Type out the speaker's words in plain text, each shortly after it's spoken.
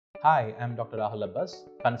Hi, I'm Dr. Rahul Abbas,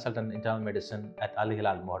 consultant in internal medicine at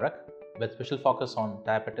Hilal Muharraq, with special focus on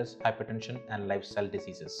diabetes, hypertension, and lifestyle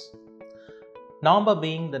diseases. November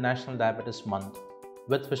being the National Diabetes Month,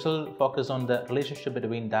 with special focus on the relationship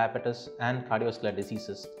between diabetes and cardiovascular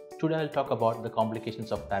diseases, today I'll talk about the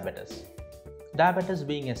complications of diabetes. Diabetes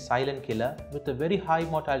being a silent killer with a very high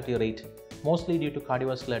mortality rate, mostly due to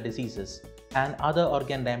cardiovascular diseases and other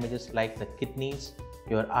organ damages like the kidneys,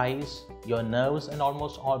 your eyes, your nerves, and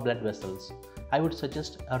almost all blood vessels. I would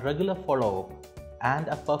suggest a regular follow-up and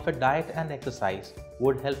a perfect diet and exercise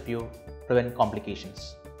would help you prevent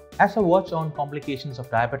complications. As a watch on complications of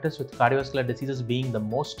diabetes with cardiovascular diseases being the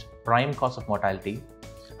most prime cause of mortality,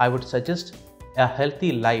 I would suggest a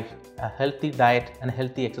healthy life, a healthy diet and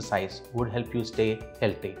healthy exercise would help you stay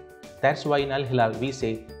healthy. That's why in AL-HILAL we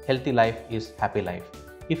say healthy life is happy life.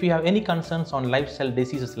 If you have any concerns on lifestyle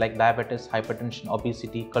diseases like diabetes, hypertension,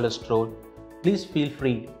 obesity, cholesterol, please feel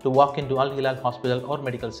free to walk into AL-HILAL hospital or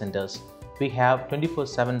medical centers. We have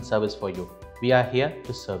 24/7 service for you. We are here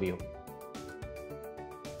to serve you.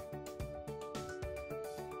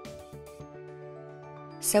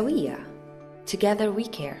 سوية. Together we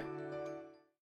care.